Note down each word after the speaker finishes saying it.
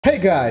Hey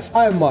guys,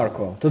 I'm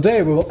Marco.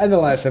 Today we will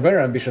analyze a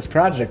very ambitious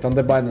project on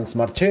the Binance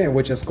Smart Chain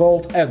which is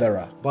called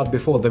Ethera. But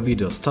before the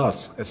video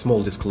starts, a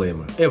small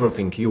disclaimer.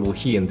 Everything you will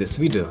hear in this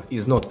video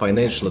is not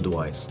financial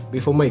advice.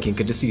 Before making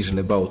a decision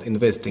about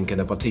investing in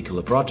a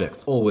particular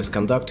project, always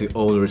conduct your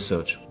own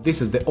research.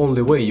 This is the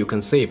only way you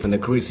can save and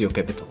increase your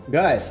capital.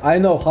 Guys, I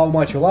know how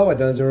much you love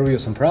it and review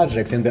some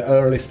projects in the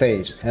early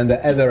stage, and the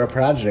Ethera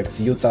project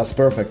suits us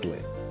perfectly.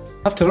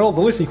 After all, the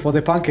listing for the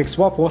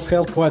PancakeSwap was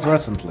held quite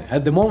recently.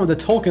 At the moment the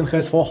token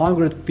has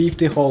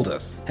 450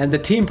 holders, and the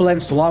team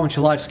plans to launch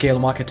a large-scale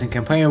marketing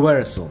campaign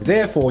very soon.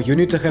 Therefore, you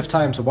need to have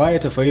time to buy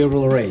at a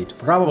favorable rate.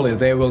 Probably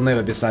there will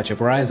never be such a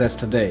price as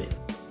today.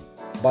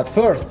 But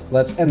first,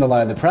 let's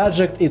analyze the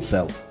project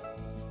itself.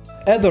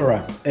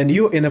 Ethera, a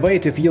new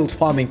innovative yield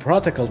farming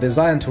protocol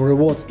designed to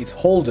reward its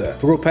holder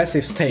through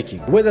passive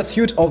staking, with a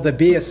suite of the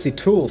BSC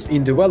tools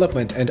in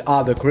development and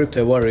other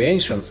crypto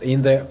variations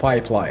in the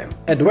pipeline.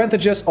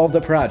 Advantages of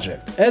the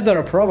project.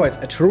 Ethera provides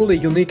a truly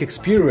unique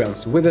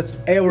experience with its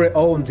very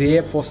own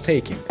DApp for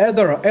staking.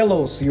 Ethera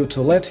allows you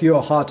to let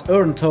your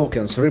hard-earned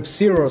tokens reap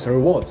serious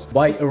rewards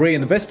by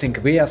reinvesting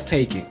via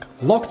staking.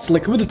 Locked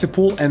liquidity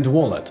pool and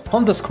wallet.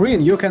 On the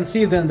screen you can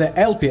see that the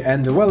LP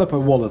and developer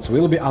wallets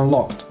will be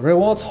unlocked.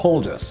 Rewards holders.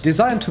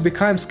 Designed to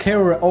become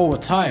scarier over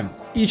time,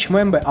 each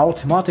member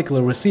automatically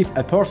receives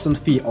a %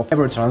 fee of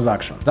every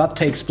transaction that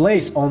takes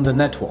place on the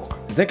network.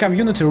 The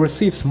community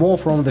receives more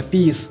from the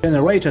fees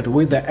generated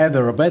with the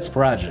Ethera Bets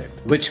project,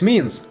 which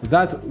means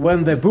that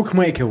when the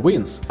bookmaker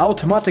wins,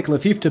 automatically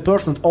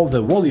 50% of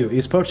the value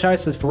is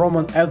purchased from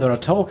an Ethera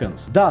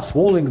tokens, thus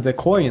walling the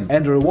coin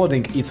and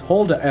rewarding its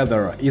holder.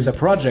 Ethera is a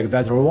project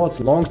that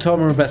rewards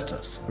long-term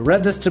investors.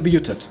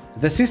 Redistributed.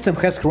 The system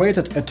has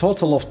created a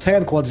total of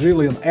 10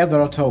 quadrillion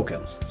Ethera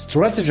tokens.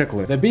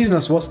 Strategically, the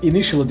business was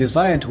initially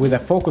designed with a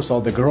focus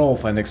on the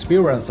growth and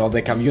experience of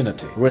the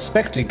community,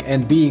 respecting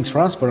and being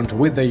transparent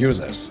with the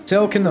users.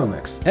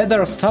 Tokenomics.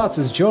 Ethera starts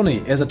its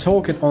journey as a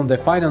token on the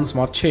Binance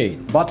Smart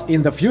Chain, but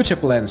in the future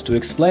plans to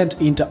expand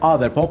into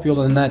other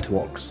popular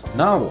networks.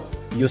 Now,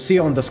 you see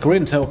on the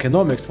screen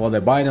tokenomics for the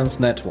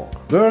Binance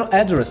network. Burn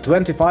address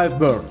 25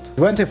 burned.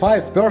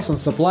 25%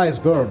 supply is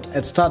burned.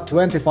 At start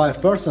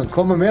 25%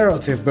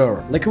 commemorative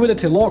burn.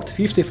 Liquidity locked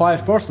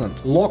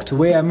 55%. Locked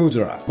via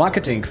Mudra.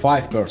 Marketing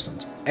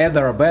 5%.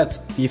 Ethera Bets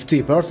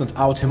 50%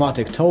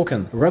 automatic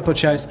token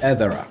repurchase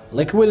Ethera.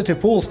 Liquidity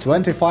pools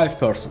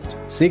 25%.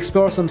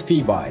 6%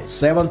 fee buy,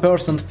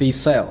 7% fee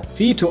sell.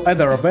 Fee to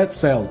Ethera Bet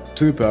sell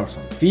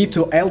 2%. Fee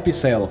to LP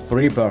sell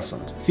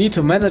 3%. Fee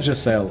to manager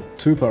sell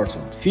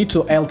 2%. Fee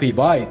to LP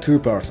buy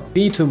 2%.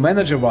 Fee to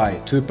manager buy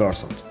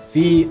 2%.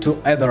 Fee to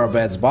Ethera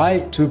Bets buy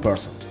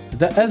 2%.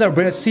 The Ethera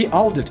BSC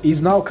audit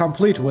is now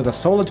complete with a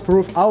solid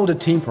proof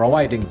audit team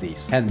providing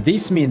this, and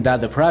this means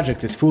that the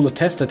project is fully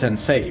tested and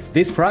safe.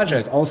 This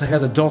project also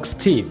has a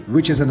Doxxed team,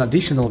 which is an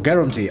additional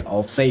guarantee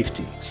of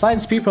safety.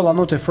 Science people are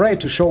not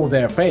afraid to show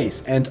their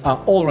face and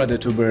are all ready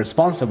to be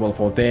responsible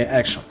for their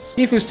actions.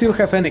 If you still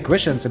have any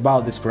questions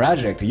about this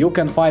project, you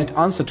can find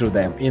answer to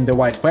them in the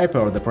white paper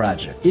of the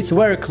project. It's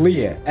very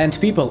clear, and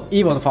people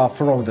even far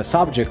from the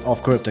subject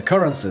of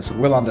cryptocurrencies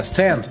will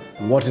understand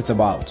what it's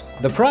about.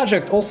 The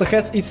project also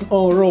has its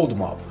own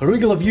roadmap.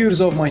 Regular viewers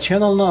of my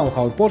channel know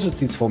how important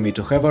it is for me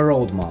to have a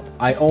roadmap.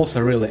 I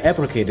also really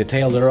appreciate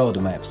detailed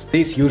roadmaps.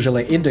 This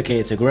usually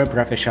indicates a great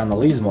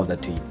professionalism of the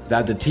team,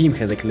 that the team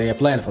has a clear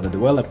plan for the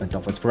development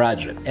of its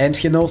project, and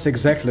he knows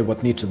exactly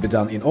what needs to be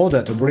done in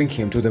order to bring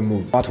him to the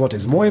moon. But what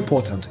is more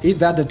important is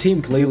that the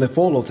team clearly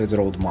follows its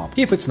roadmap.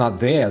 If it's not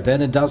there,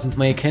 then it doesn't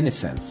make any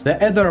sense. The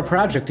Ethera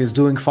project is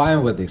doing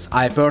fine with this.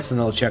 I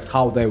personally checked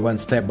how they went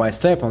step by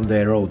step on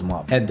their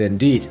roadmap, and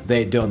indeed,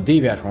 they don't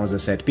deviate from the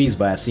set piece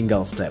by a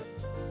single step.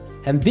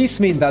 And this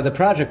means that the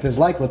project is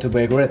likely to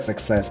be a great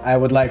success. I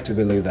would like to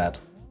believe that.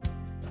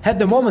 At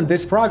the moment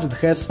this project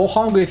has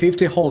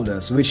 450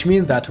 holders, which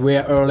means that we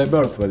are early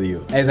bird with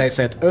you. As I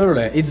said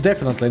earlier, it's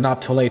definitely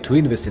not too late to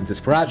invest in this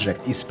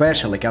project,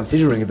 especially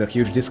considering the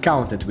huge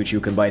discount at which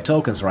you can buy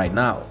tokens right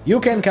now. You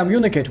can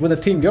communicate with the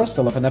team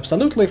yourself in an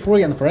absolutely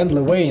free and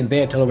friendly way in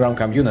their Telegram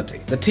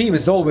community. The team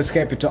is always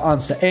happy to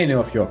answer any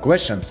of your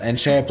questions and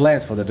share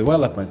plans for the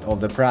development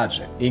of the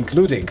project,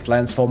 including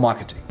plans for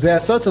marketing. There are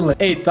certainly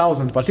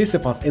 8,000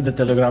 participants in the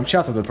Telegram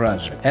chat of the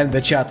project, and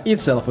the chat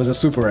itself is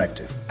super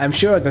active. I'm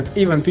sure that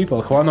even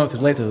people who are not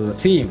related to the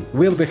team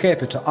will be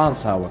happy to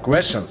answer our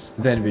questions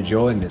when we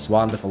join this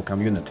wonderful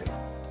community.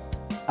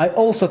 I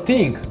also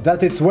think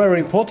that it's very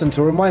important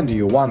to remind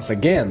you once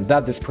again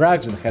that this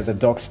project has a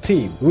Doxxed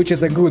team, which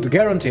is a good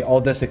guarantee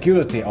of the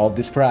security of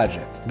this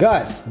project.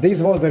 Guys,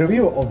 this was the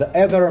review of the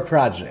Ethera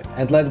project,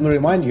 and let me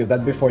remind you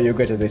that before you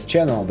go to this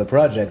channel, the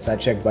projects are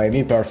checked by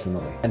me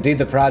personally, and if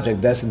the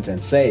project decent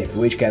and safe,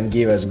 which can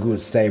give us good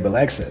stable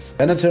access,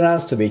 then it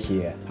turns to be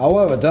here.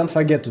 However, don't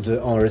forget to do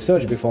your own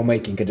research before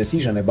making a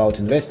decision about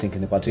investing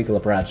in a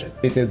particular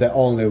project. This is the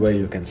only way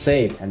you can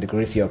save and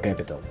increase your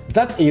capital.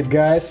 That's it,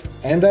 guys,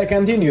 and I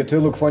continue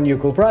to look for new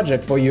cool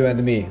project for you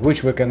and me,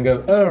 which we can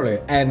go early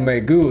and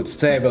make good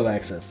stable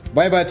access.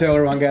 Bye bye to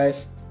everyone,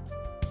 guys.